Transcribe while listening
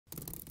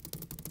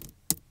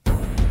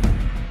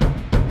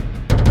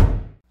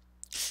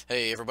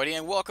Hey everybody,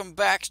 and welcome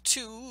back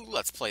to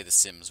Let's Play The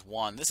Sims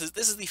 1. This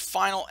is the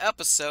final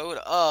episode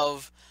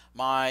of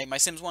my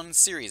Sims 1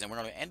 series, and we're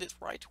going to end it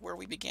right where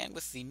we began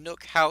with the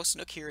Nook house,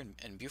 Nook here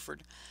in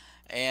Buford,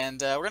 and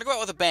we're going to go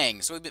out with a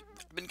bang. So we've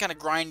been kind of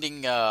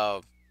grinding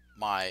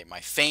my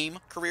fame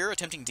career,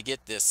 attempting to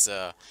get this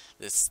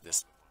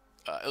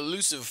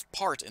elusive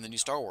part in the new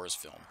Star Wars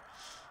film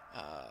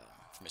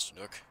for Mr.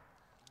 Nook.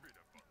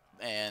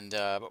 And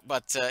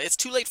but it's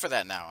too late for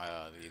that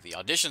now. The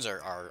auditions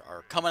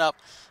are coming up,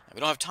 and we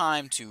don't have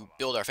time to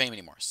build our fame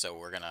anymore. So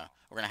we're gonna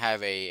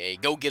have a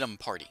go get 'em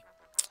party.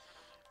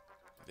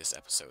 This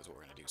episode is what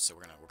we're gonna do. So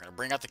we're gonna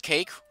bring out the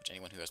cake, which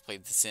anyone who has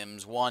played The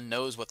Sims 1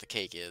 knows what the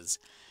cake is.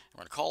 And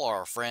we're gonna call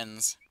our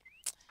friends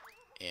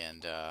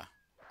and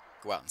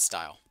go out in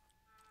style.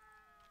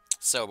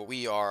 So, but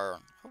we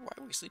are. Oh, why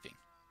are we sleeping?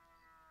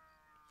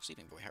 We're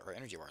sleeping, but we have our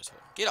energy bars full.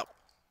 Get up,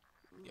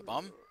 you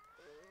bum.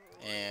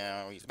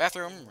 And we'll use the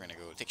bathroom. We're gonna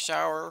go take a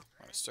shower.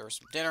 We're gonna serve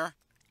some dinner.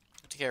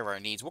 Take care of our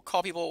needs. We'll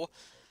call people.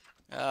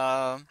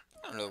 I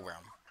don't know,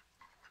 around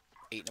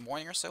 8 in the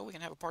morning or so. We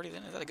can have a party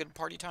then. Is that a good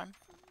party time?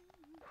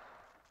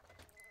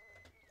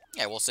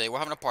 Yeah, we'll say we're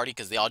having a party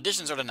because the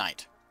auditions are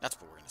tonight. That's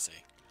what we're gonna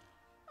say.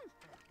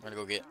 We're gonna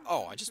go get.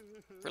 Oh,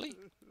 really?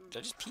 Did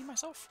I just pee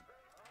myself?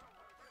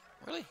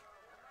 Really?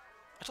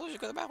 I told you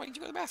to go to the bathroom. Why didn't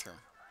you go to the bathroom?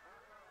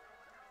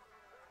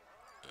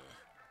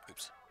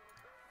 Oops.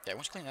 Yeah, why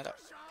don't you clean that up?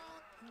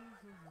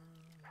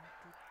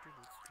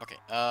 Okay,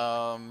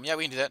 yeah,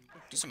 we can do that.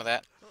 Do some of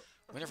that.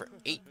 We never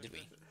ate, did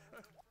we?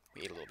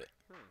 We ate a little bit.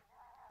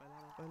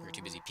 We were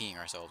too busy peeing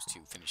ourselves to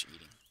finish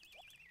eating.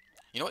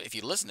 You know what? If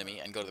you listen to me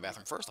and go to the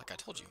bathroom first, like I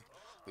told you,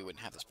 we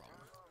wouldn't have this problem.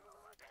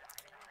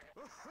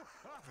 What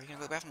are you going to go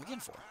to the bathroom again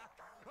for?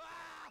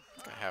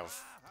 I think I have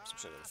some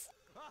sort of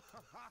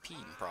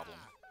peeing problem.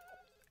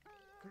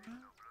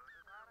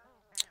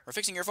 We're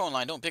fixing your phone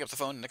line. Don't pick up the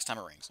phone next time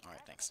it rings.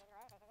 Alright, thanks.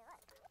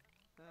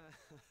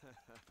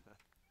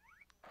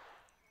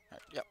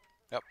 Alright, yep.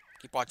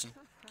 Keep watching.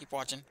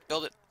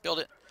 Build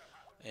it.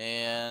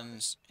 And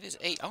it is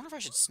 8. I wonder if I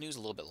should snooze a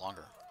little bit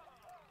longer.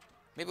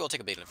 Maybe we'll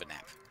take a bit of a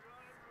nap.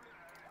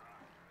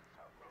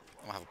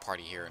 We'll have a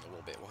party here in a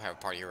little bit. We'll have a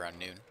party around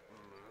noon.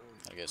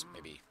 I guess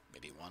maybe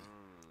 1.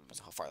 That's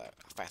how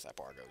fast that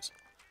bar goes.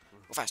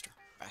 Go faster.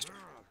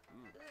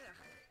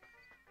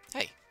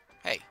 Hey.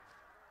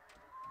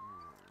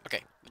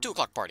 Okay, a 2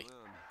 o'clock party.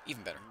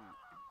 Even better.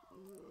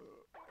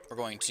 We're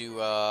going to,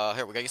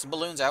 here, we gotta get some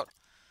balloons out.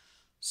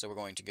 So we're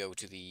going to go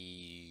to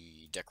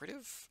the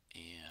decorative,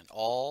 and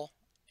all,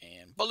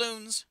 and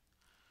balloons.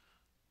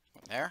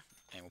 One there,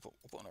 and we'll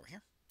put one over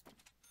here.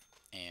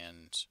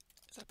 And,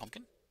 is that a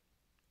pumpkin?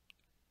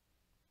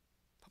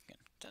 Pumpkin,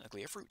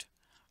 technically a fruit.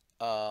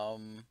 Sure,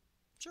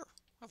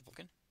 I have a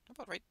pumpkin. How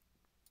about right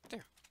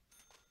there?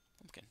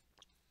 Pumpkin.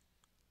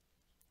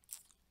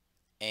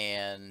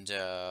 And,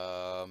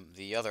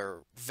 the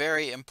other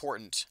very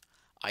important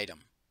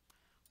item,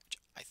 which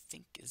I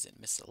think is in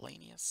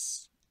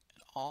miscellaneous.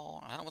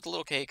 I don't want the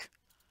little cake.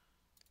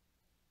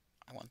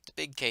 I want the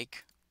big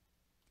cake.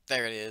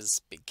 There it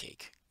is. Big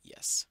cake.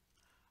 Yes.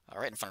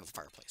 Right in front of the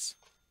fireplace.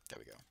 There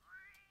we go.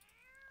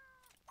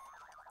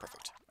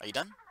 Perfect. Are you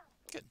done?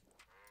 Good.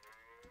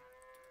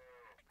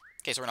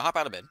 Okay, so we're going to hop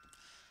out of bed.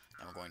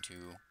 And we're going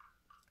to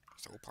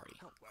throw a party.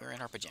 We're in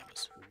our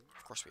pajamas.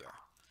 Of course we are.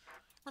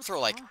 We're going to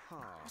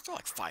throw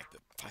like 5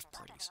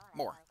 parties.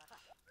 More.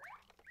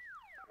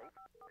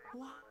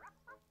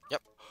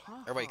 Yep.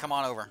 Everybody come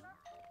on over.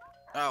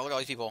 Oh, look at all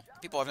these people.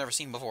 People I've never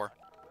seen before.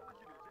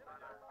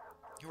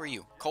 Who are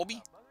you?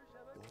 Colby?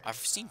 I've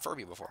seen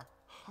Furby before.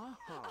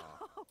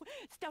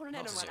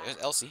 There's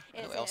Elsie.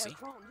 I know Elsie.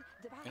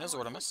 I know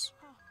Zordimus.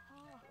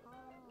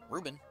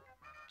 Ruben.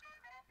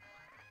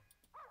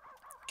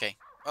 Okay.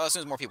 Well, as soon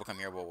as more people come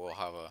here, we'll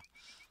have a...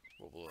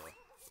 We'll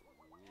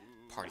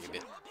party a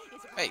bit.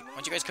 Hey, why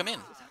don't you guys come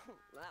in?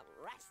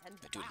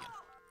 Do it again.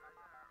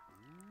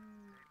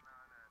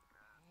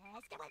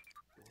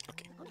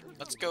 Okay,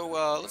 let's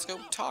go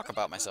talk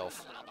about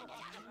myself.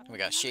 We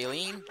got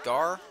Shailene,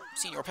 Gar,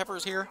 Senior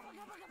Pepper's here.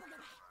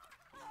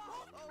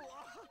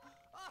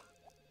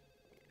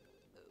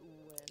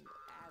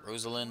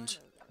 Rosalind,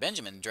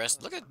 Benjamin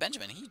dressed. Look at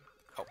Benjamin.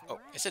 Oh,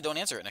 I said don't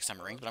answer it next time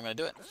it rings, but I'm gonna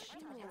do it.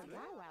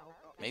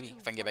 Maybe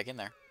if I can get back in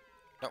there.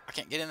 No, I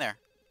can't get in there.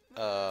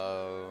 Give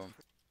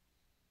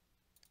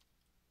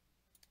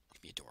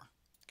me a door.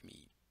 Give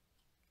me.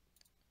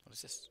 What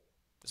is this?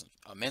 This is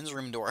a men's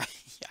room door.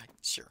 Yeah,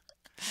 sure.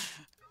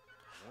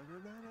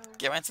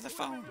 Get answer the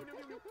phone.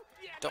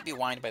 Don't be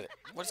whined by the...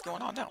 What is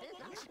going on now?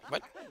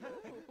 What?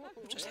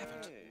 What just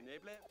happened?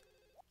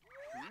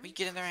 Will you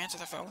get in there and answer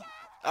the phone?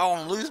 Oh,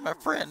 I'm losing my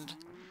friend.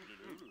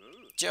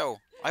 Joe,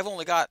 I've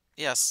only got...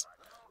 Yes.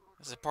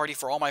 This is a party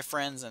for all my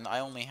friends, and I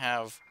only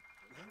have...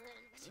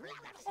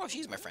 Oh,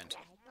 she's my friend.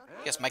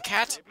 Yes, my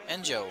cat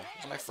and Joe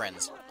are my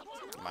friends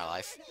in my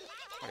life.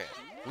 Okay,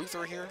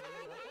 Luther here.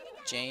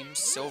 James,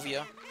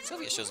 Sylvia.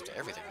 Sylvia shows up to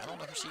everything. I don't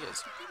know who she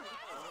is.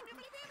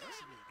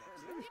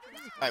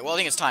 Alright, well, I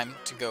think it's time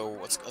to go.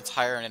 Let's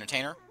hire an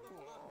entertainer.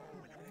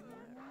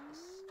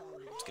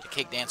 Let's get a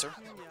cake dancer.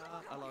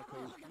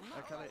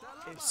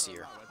 Let's see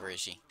her. Where is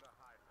she?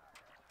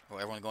 Oh,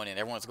 everyone going in.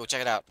 Everyone, let's go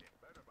check it out.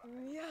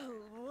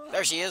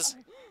 There she is.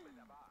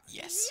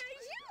 Yes.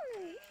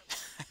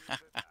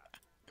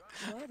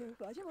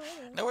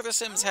 No other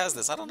Sims has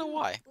this. I don't know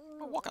why.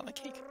 I'll walk on the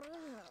cake.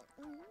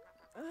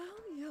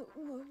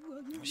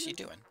 What's she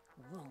doing?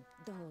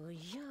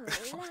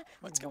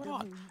 What's going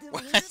on?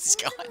 What's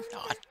going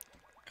on?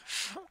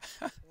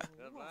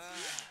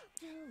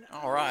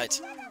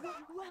 Alright.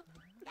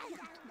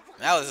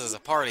 Now this is a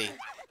party.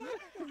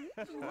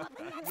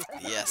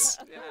 Yes.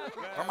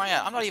 Where am I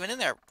at? I'm not even in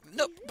there.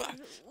 Nope.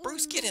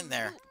 Bruce, get in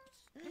there.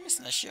 You're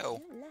missing the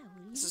show.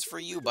 This is for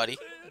you, buddy.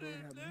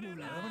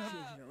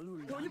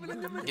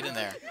 Get in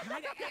there.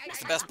 It's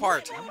the best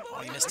part.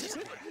 Oh, you missed it.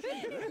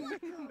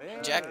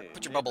 Jack,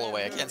 put your bubble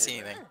away. I can't see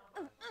anything.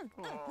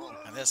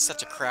 And there's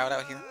such a crowd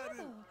out here.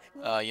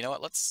 You know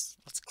what? Let's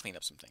clean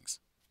up some things.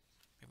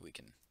 Maybe we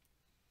can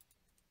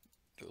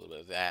do a little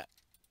bit of that.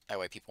 That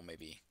way people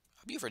maybe...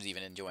 Buford's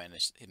even enjoying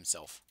this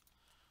himself.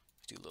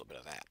 Let's do a little bit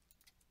of that.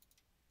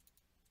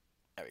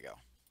 There we go.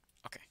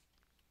 Okay.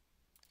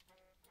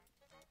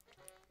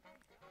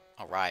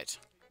 Alright.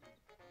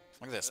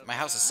 Look at this. My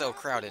house is so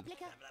crowded.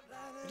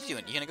 What are you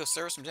doing? You gonna go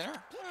serve some dinner?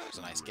 That was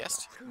a nice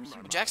guest.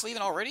 Jack's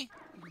leaving already?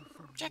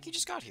 Jack, you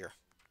just got here.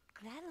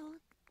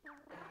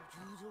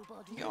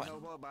 You going?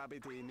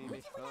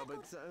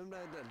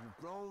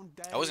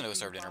 I was gonna go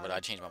serve dinner, but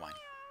I changed my mind.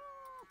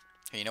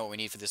 Hey, you know what we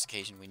need for this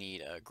occasion? We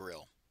need a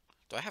grill.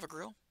 Do I have a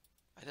grill?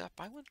 Did I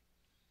buy one?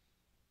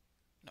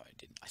 No, I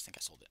didn't. I think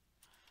I sold it.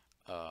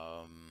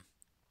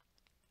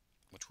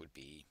 Which would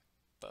be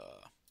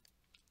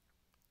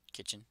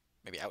kitchen,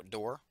 maybe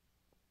outdoor,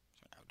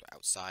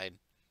 outside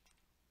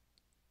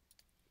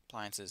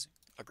appliances,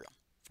 a grill,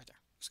 right there.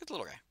 Let's get the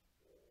little guy.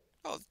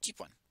 Oh, the cheap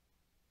one.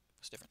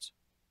 What's the difference?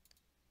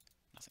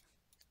 Nothing.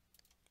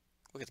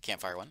 We'll get the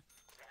campfire one.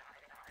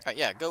 All right,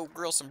 yeah, go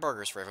grill some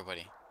burgers for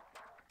everybody.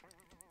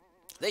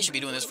 They should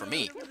be doing this for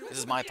me. This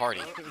is my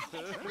party.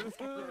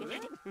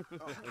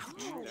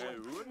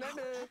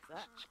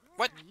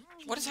 What?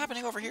 What is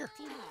happening over here?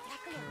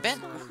 Ben?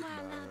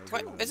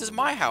 What? This is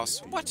my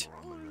house. What?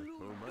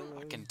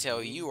 I can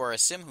tell you are a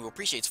sim who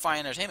appreciates fine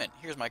entertainment.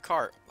 Here's my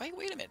car. Wait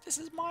a minute. This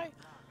is my...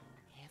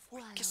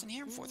 What are you kissing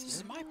here for? This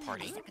is my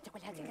party.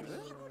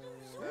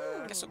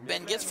 Guess what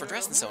Ben gets for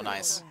dressing so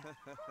nice.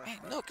 Hey,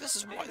 look, this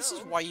is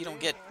why you don't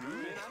get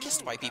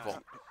kissed by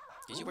people.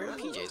 Did you wear your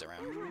PJs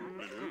around?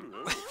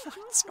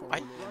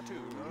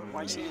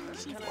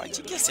 Why'd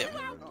you kiss him?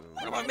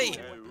 What about me?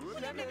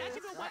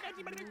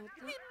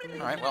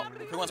 Alright, well,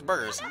 who wants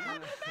burgers?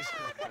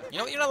 You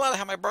know what? You're not allowed to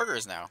have my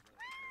burgers now.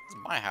 This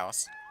is my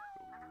house.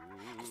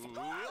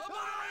 Yeah,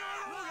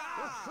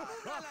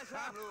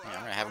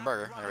 I'm gonna have a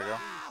burger. There we go.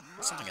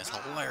 Something is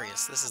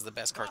hilarious. This is the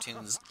best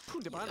cartoons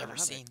you've ever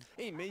seen.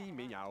 Down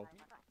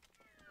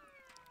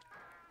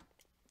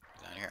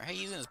here. Hey,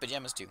 he's in his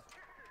pajamas too.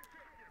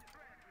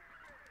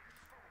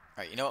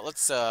 Alright, you know what?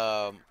 Let's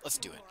do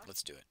it.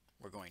 Let's do it.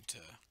 We're going to...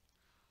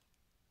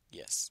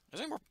 Yes. Is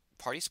there any more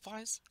party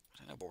supplies? I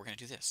don't know, but we're going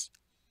to do this.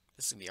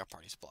 This is going to be our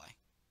party supply.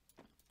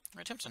 We're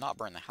going to attempt to not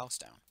burn the house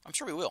down. I'm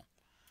sure we will.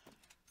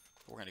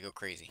 But we're going to go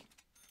crazy.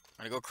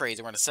 We're going to go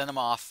crazy. We're going to send them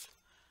off.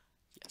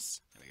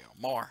 Yes. There we go.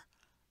 More.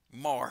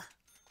 More.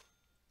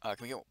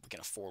 We can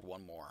afford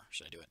one more.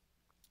 Should I do it?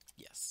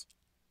 Yes.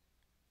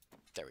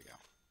 There we go.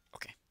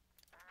 Okay.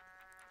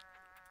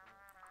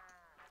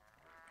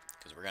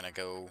 Because we're going to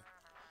go...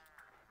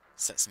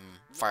 set some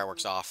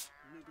fireworks off.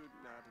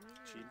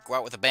 Go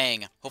out with a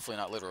bang. Hopefully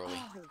not literally.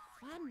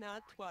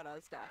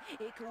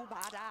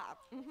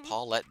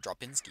 Paulette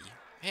Dropinski.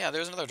 Yeah,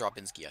 there's another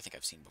Dropinski I think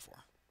I've seen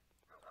before.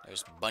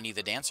 There's Bunny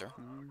the Dancer.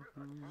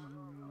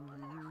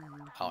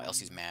 Oh,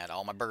 Elsie's mad.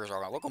 All my burgers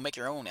are gone. We'll go make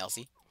your own,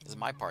 Elsie. This is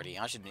my party.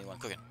 I should be the one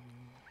cooking.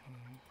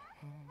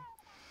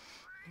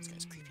 This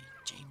guy's creepy.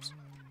 James.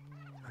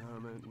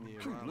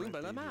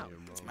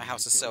 My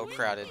house is so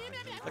crowded.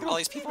 Look at all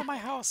these people in my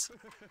house.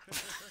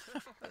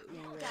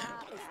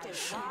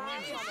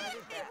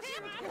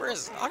 Where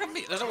is...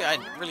 There's nobody I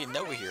really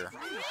know here.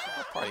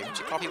 What party? Why don't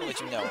you call people that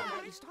you know?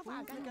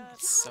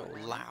 It's so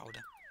loud.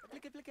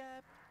 Wait,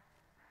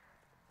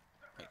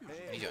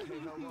 what are you doing?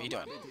 What are you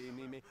doing?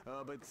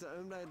 Are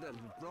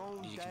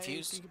you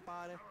confused?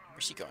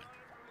 Where's she going?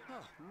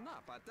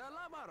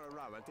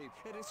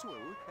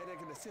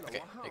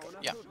 Okay, there you go.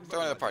 Yeah,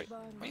 throw another party.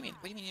 What do you mean?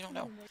 What do you mean you don't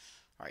know?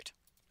 Alright,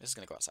 this is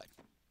gonna go outside.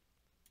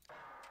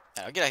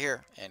 Now get out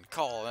here and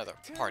call another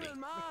party.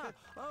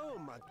 Oh,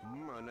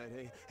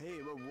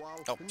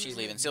 she's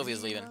leaving.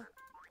 Sylvia's leaving.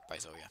 Bye,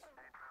 Sylvia.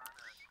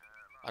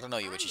 I don't know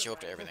you, but you show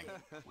up to everything.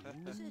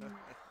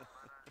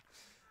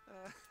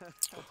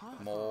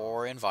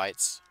 More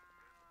invites.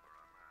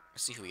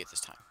 Let's see who we get this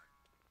time.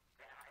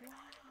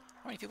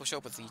 How many people show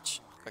up with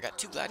each? I got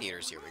two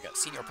gladiators here. We got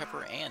Senior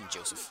Pepper and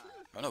Joseph.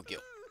 Oh no, Gil.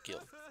 Is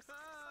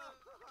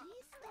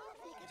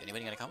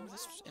anybody gonna come with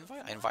this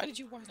invite? I invited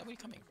you. Why is nobody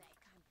coming?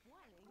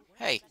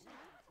 Hey.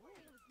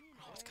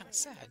 Oh, it's kind of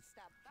sad.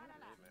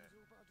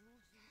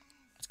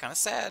 It's kind of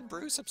sad,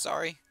 Bruce. I'm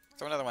sorry.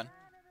 Throw another one.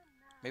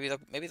 Maybe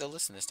they'll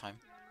listen this time.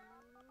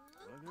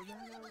 Nobody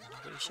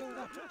showed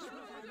up.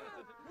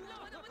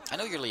 I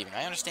know you're leaving.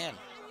 I understand.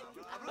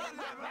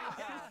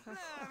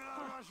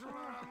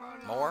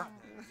 More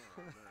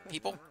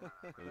people?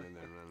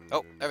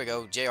 Oh, there we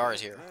go. JR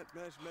is here.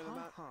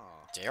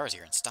 JR is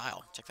here in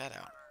style. Check that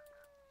out.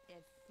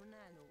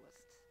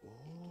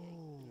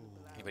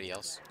 Anybody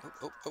else? Oh,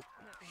 oh, oh.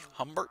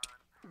 Humbert.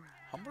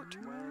 Humbert.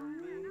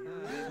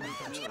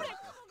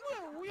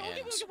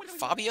 And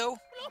Fabio?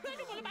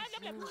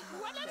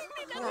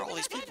 Where are all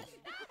these people?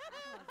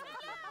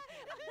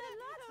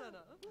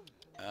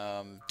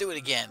 Do it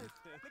again.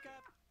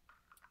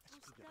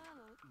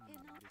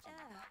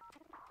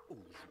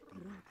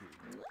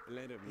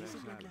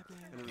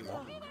 Any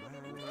more?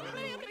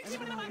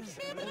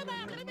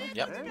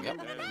 Yep.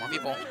 More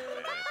people.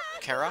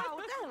 Kara?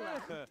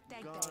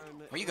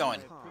 Where you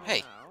going?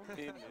 Hey,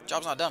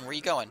 job's not done. Where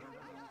you going?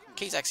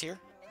 Kazak's here.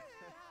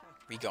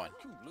 Where you going?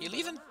 You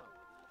leaving?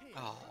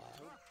 Oh,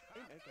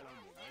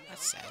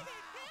 that's sad.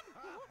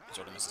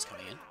 Jordamus is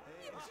coming in.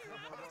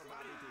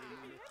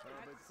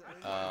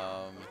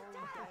 How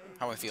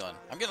am I feeling?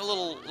 I'm getting a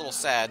little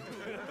sad.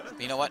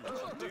 But you know what?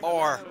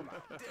 More.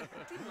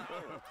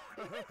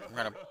 I'm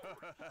gonna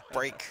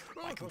break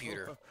my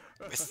computer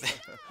with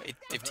a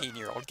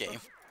 15-year-old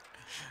game.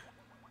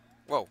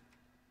 Whoa.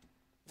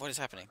 What is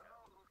happening?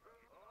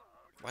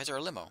 Why is there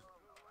a limo?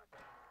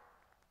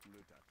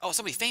 Oh,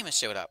 somebody famous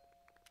showed up.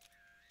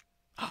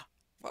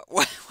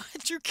 What?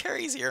 Drew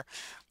Carey's here.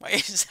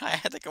 I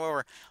had to come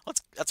over.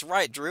 That's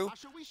right, Drew.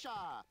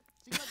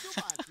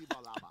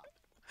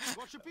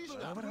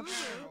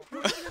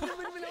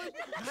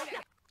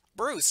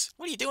 Bruce,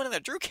 what are you doing in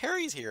there? Drew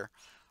Carey's here.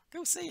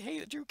 Go say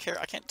hey to Drew Carey.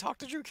 I can't talk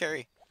to Drew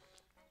Carey.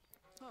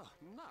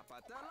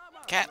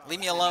 Cat, leave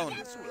me alone.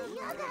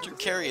 Drew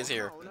Carey is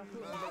here.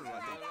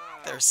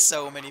 There's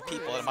so many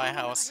people in my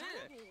house.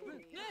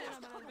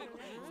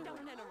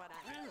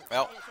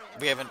 Well,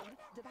 we haven't.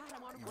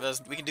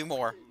 We can do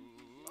more.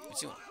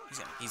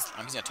 He's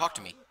gonna talk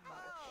to me.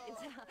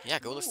 Yeah,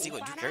 go let's see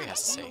what Drew Carey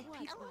has to say.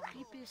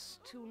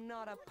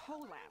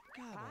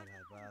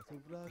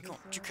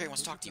 Drew Carey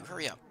wants to talk to you.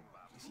 Hurry up.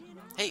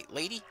 Hey,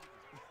 lady.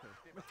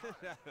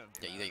 Yeah,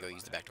 there you go.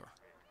 Use the back door.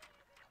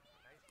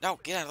 No,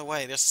 get out of the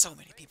way. There's so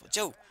many people.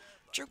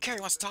 Drew Carey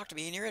wants to talk to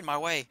me, and you're in my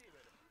way.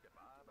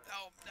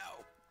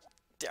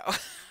 No.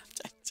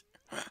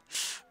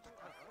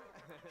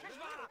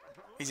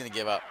 He's gonna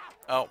give up.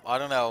 Oh, I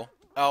don't know.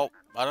 Oh,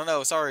 I don't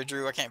know. Sorry,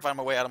 Drew. I can't find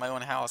my way out of my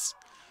own house.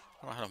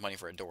 I don't have enough money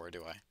for a door,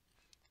 do I?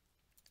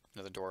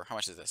 Another door. How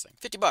much is this thing?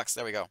 50 bucks.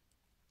 There we go.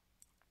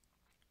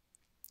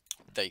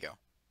 There you go.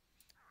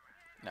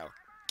 Now,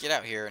 get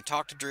out here and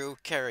talk to Drew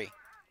Carey.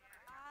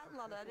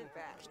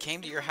 He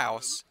came to your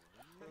house.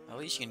 The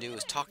least you can do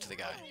is talk to the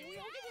guy.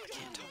 I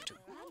can't talk to him.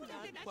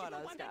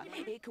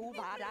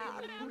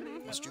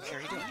 What's Drew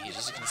Carey doing? He's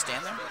just gonna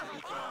stand there?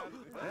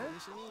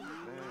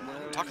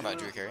 Talk about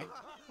Drew Carey.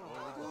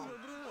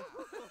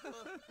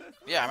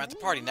 Yeah, I'm at the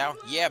party now.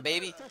 Yeah,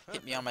 baby.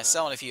 Hit me on my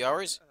cell in a few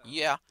hours.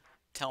 Yeah.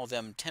 Tell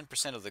them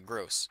 10% of the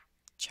gross.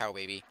 Ciao,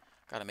 baby.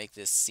 Gotta make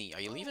this see.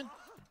 Are you leaving?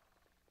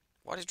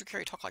 Why does Drew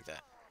Carey talk like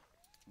that?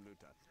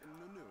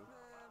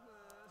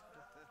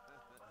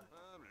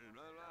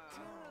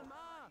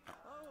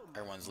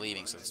 Everyone's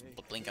leaving, so it's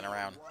blinking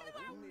around.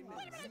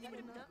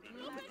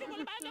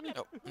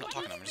 Nope, I'm not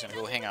talking to him. I'm just gonna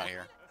go hang out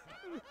here.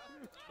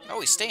 Oh,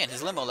 he's staying.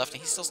 His limo left,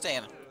 and he's still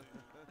staying.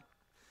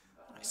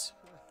 Nice.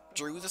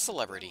 Drew the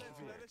celebrity.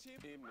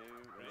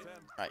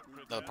 Alright,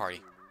 another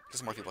party. There's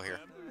some more people here.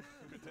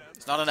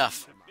 It's not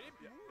enough.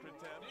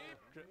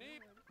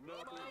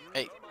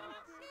 Hey.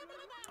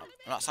 Oh,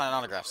 I'm not signing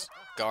autographs.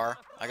 Gar,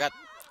 I got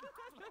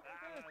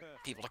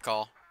people to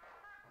call.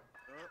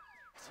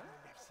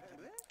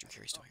 Drew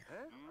Carey's still here.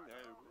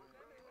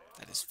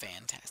 That is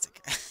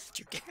fantastic.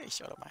 Drew Carey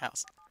showed up at my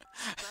house.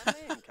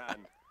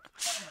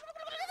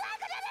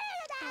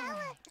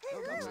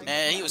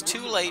 And he was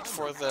too late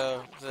for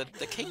the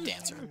cake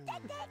dancer.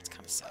 It's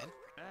kind of sad.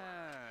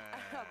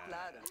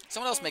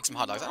 Someone else make some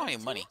hot dogs. I don't have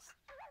any money.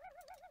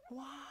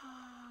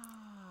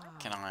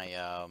 Can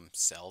I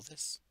sell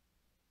this?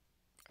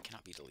 It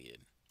cannot be deleted.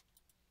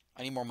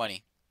 I need more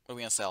money. What are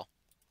we gonna sell?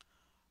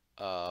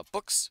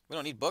 Books. We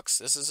don't need books.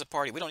 This is a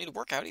party. We don't need a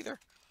workout either.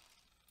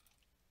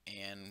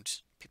 And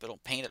people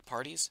don't paint at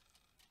parties.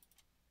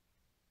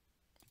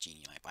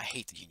 Genie lamp. I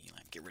hate the genie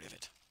lamp. Get rid of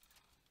it.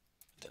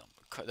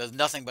 It does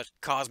nothing but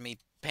cause me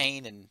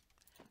pain and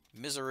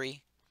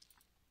misery.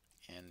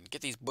 And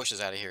get these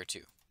bushes out of here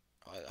too.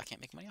 Oh, I can't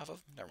make money off of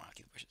them? Never mind. I'll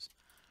keep the bushes.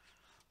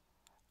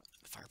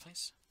 The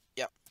fireplace?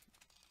 Yep.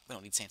 We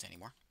don't need Santa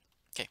anymore.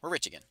 Okay, we're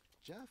rich again.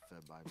 It's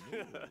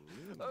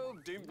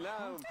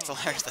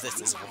hilarious that it's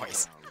his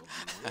voice.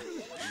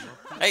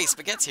 Hey,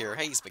 Spaghetti's here.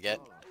 Hey,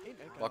 Spaghetti.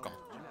 Welcome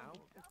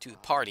to the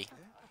party.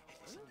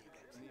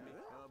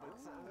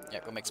 Yeah,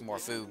 go make some more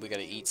food. We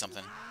gotta eat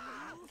something.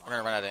 We're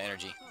gonna run out of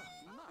energy.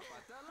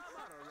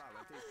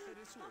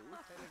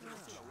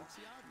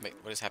 Wait,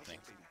 what is happening?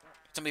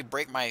 Somebody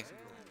broke my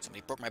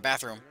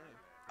bathroom.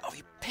 Oh,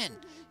 you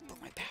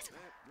broke my bathroom.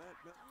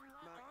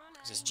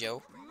 Is this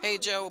Joe? Hey,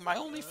 Joe, my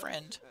only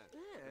friend.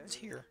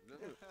 one's here.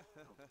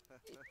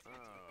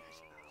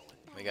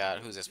 We got,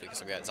 who's this? We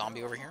got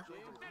Zombie over here.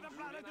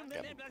 We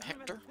got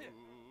Hector.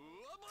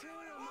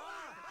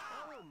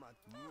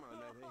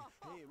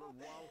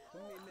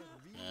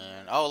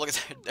 And, oh, look at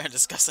that. They're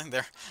discussing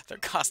their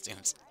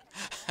costumes.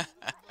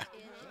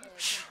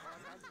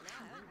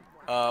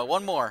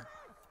 One more.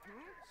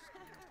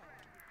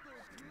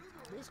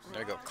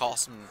 There we go. Call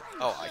some...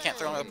 Oh, I can't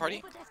throw another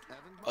party?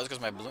 Oh, it's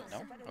because my balloon...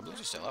 No, my balloons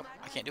are still up.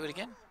 I can't do it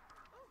again?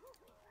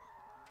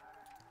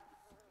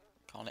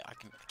 Calling it... I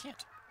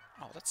can't.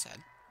 Oh, that's sad.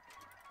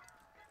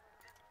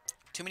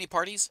 Too many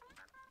parties?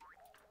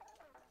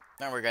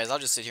 Don't worry, guys. I'll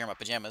just sit here in my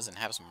pajamas and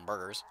have some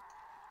burgers.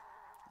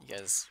 You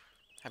guys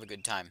have a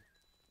good time.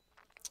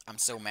 I'm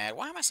so mad.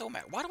 Why am I so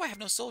mad? Why do I have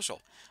no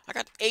social? I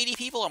got 80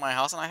 people in my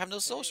house and I have no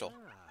social.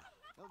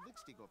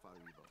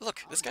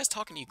 Look, this guy's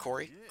talking to you,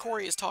 Corey.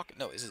 Corey is talking...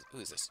 No, who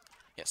is this?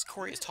 Yes,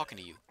 Corey is talking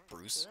to you,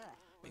 Bruce.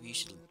 Maybe you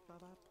should...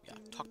 Yeah,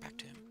 talk back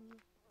to him.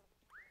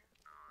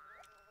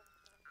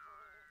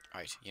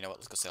 Alright, you know what?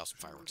 Let's go set off some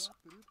fireworks.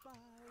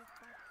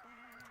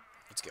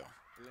 Let's go.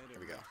 Here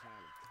we go.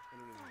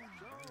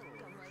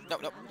 No,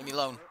 no, leave me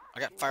alone.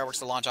 I got fireworks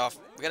to launch off.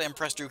 We gotta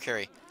impress Drew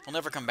Carey. He'll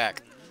never come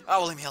back.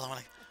 Oh, leave me alone.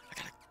 I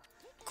gotta...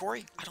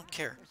 Corey, I don't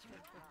care.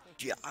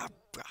 Yeah, I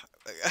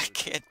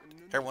can't.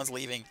 Everyone's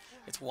leaving.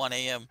 It's 1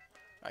 a.m.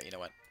 Alright, you know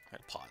what? I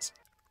gotta pause.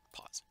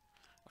 Pause.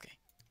 Okay.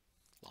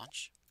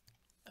 Launch.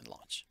 And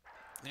launch.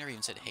 We never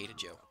even said hey to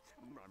Joe.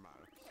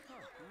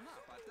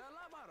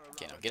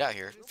 Okay, now get out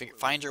here.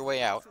 Find your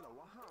way out.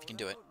 If you can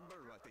do it.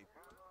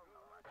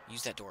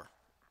 Use that door.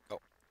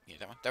 Oh, yeah,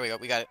 that one. There we go.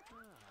 We got it.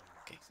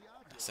 Okay.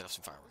 Let's set up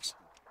some fireworks.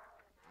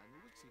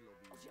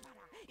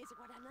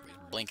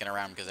 We're blinking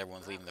around because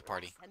everyone's leaving the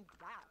party.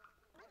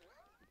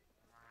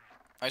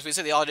 Alright, so we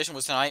said the audition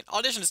was tonight.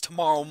 Audition is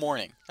tomorrow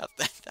morning.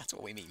 That's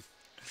what we mean.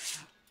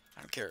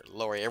 I don't care.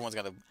 Lori, everyone's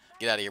got to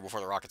get out of here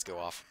before the rockets go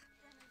off.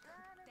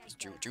 Is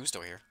Drew's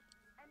still here?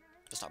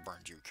 Let's not burn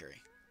Drew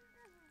Carey.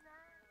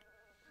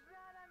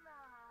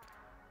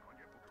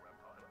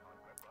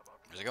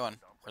 Where's it going?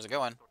 Where's it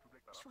going?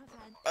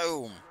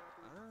 Boom!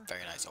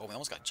 Very nice. Oh, we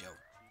almost got Joe.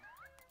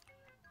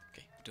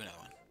 Okay, do another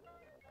one.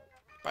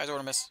 Bye,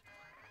 Zordimus.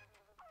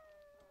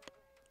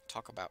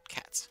 Talk about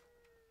cats.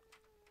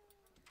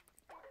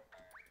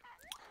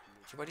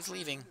 Everybody's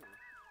leaving.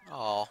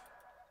 Aw.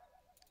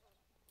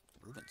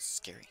 Ruben's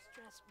scary.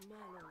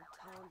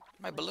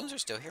 My balloons are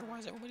still here. Why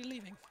is everybody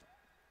leaving?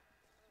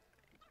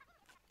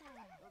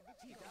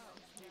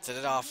 Set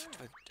it off.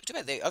 Too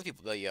bad the other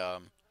people,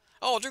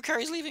 Oh, Drew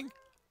Carey's leaving.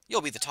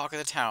 You'll be the talk of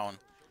the town.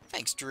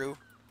 Thanks, Drew.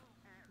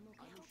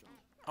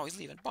 Oh, he's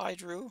leaving. Bye,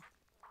 Drew.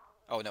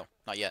 Oh, no.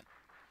 Not yet.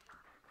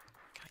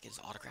 Can I get his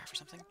autograph or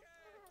something?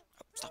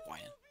 Oh, stop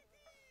whining.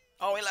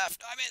 Oh, he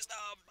left. I missed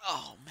him.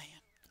 Oh, man.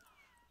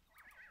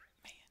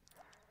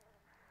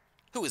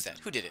 Who is that?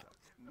 Who did it?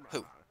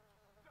 Who?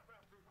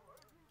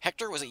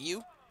 Hector, was it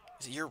you?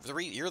 Is it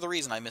you're the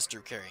reason I missed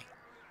Drew Carey.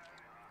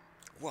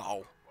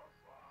 Wow.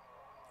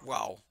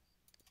 Wow.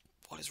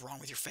 What is wrong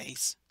with your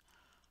face?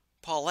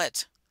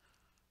 Paulette.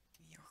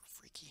 You're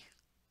freaky.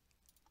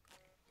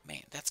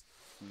 Man, that's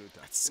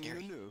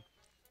scary.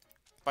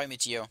 Bye,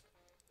 Michio.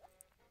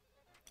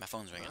 My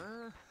phone's ringing.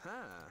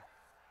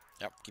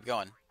 Yep, keep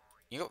going.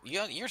 You're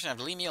just gonna have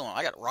to leave me alone.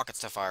 I got rockets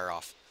to fire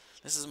off.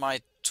 This is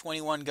my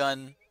 21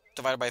 gun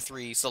divided by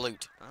 3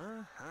 salute.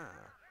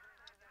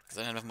 Because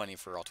I don't have enough money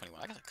for all 21.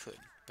 I guess I could,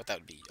 but that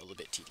would be a little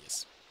bit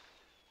tedious.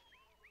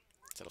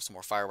 Set up some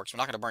more fireworks. We're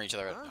not going to burn each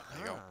other. No, there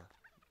you go.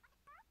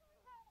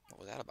 What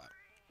was that about?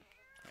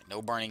 Right,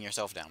 no burning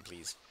yourself down,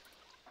 please.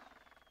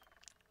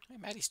 Hey,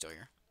 Maddie's still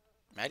here.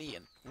 Maddie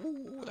and...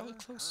 Ooh, that was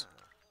close.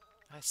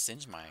 I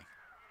singed my... I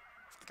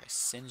think I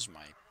singed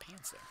my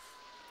pants there.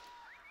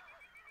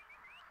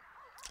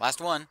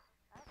 Last one.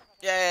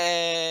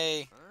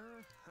 Yay!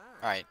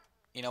 Alright,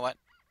 you know what?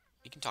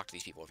 You can talk to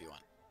these people if you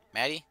want.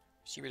 Maddie,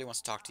 she really wants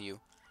to talk to you.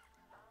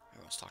 She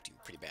wants to talk to you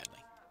pretty badly.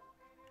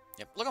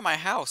 Yep, look at my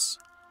house.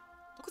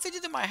 Look what they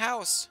did to my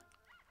house.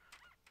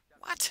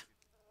 What?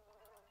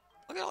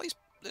 Look at all these...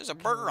 There's a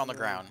burger on the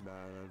ground.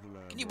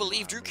 Can you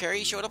believe Drew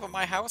Carey showed up at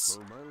my house?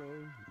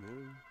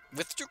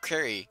 With Drew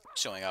Carey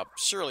showing up,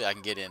 surely I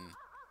can get in.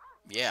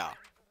 Yeah.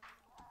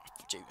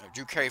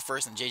 Drew Carey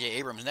first and J.J.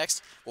 Abrams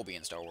next. We'll be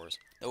in Star Wars.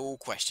 No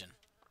question.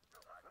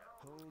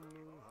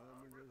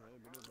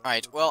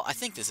 Alright, well, I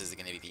think this is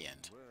going to be the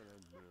end.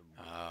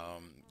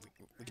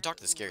 We can talk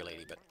to the scary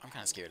lady, but I'm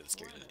kind of scared of the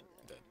scary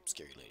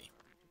lady.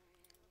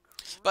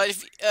 But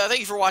if, thank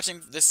you for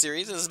watching this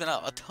series. This has been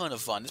a ton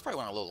of fun. This probably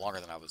went a little longer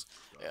than I was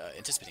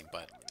anticipating,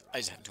 but I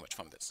just had too much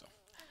fun with it, so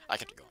I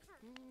kept it going.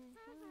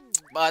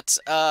 But,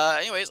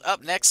 anyways,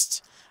 up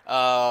next,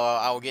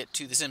 I'll get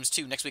to The Sims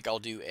 2. Next week I'll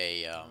do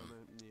a,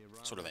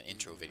 sort of an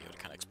intro video to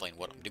kind of explain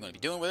what I'm going to be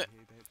doing with it.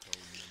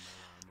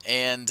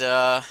 And,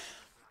 well,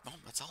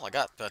 that's all I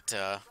got. But,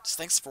 just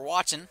thanks for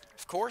watching,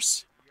 of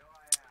course.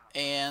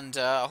 And,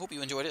 I hope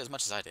you enjoyed it as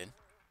much as I did.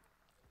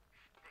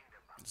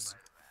 What's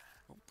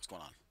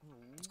going on?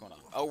 What's going on?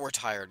 Oh, we're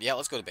tired. Yeah,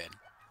 let's go to bed.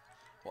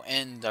 We'll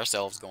end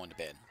ourselves going to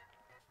bed.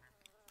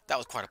 That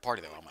was quite a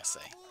party, though, I must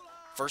say.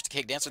 First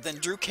cake dancer, then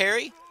Drew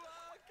Carey.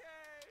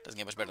 Doesn't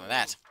get much better than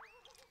that.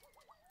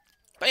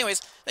 But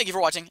anyways, thank you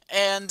for watching,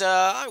 and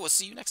I will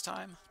see you next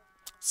time.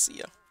 See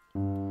ya.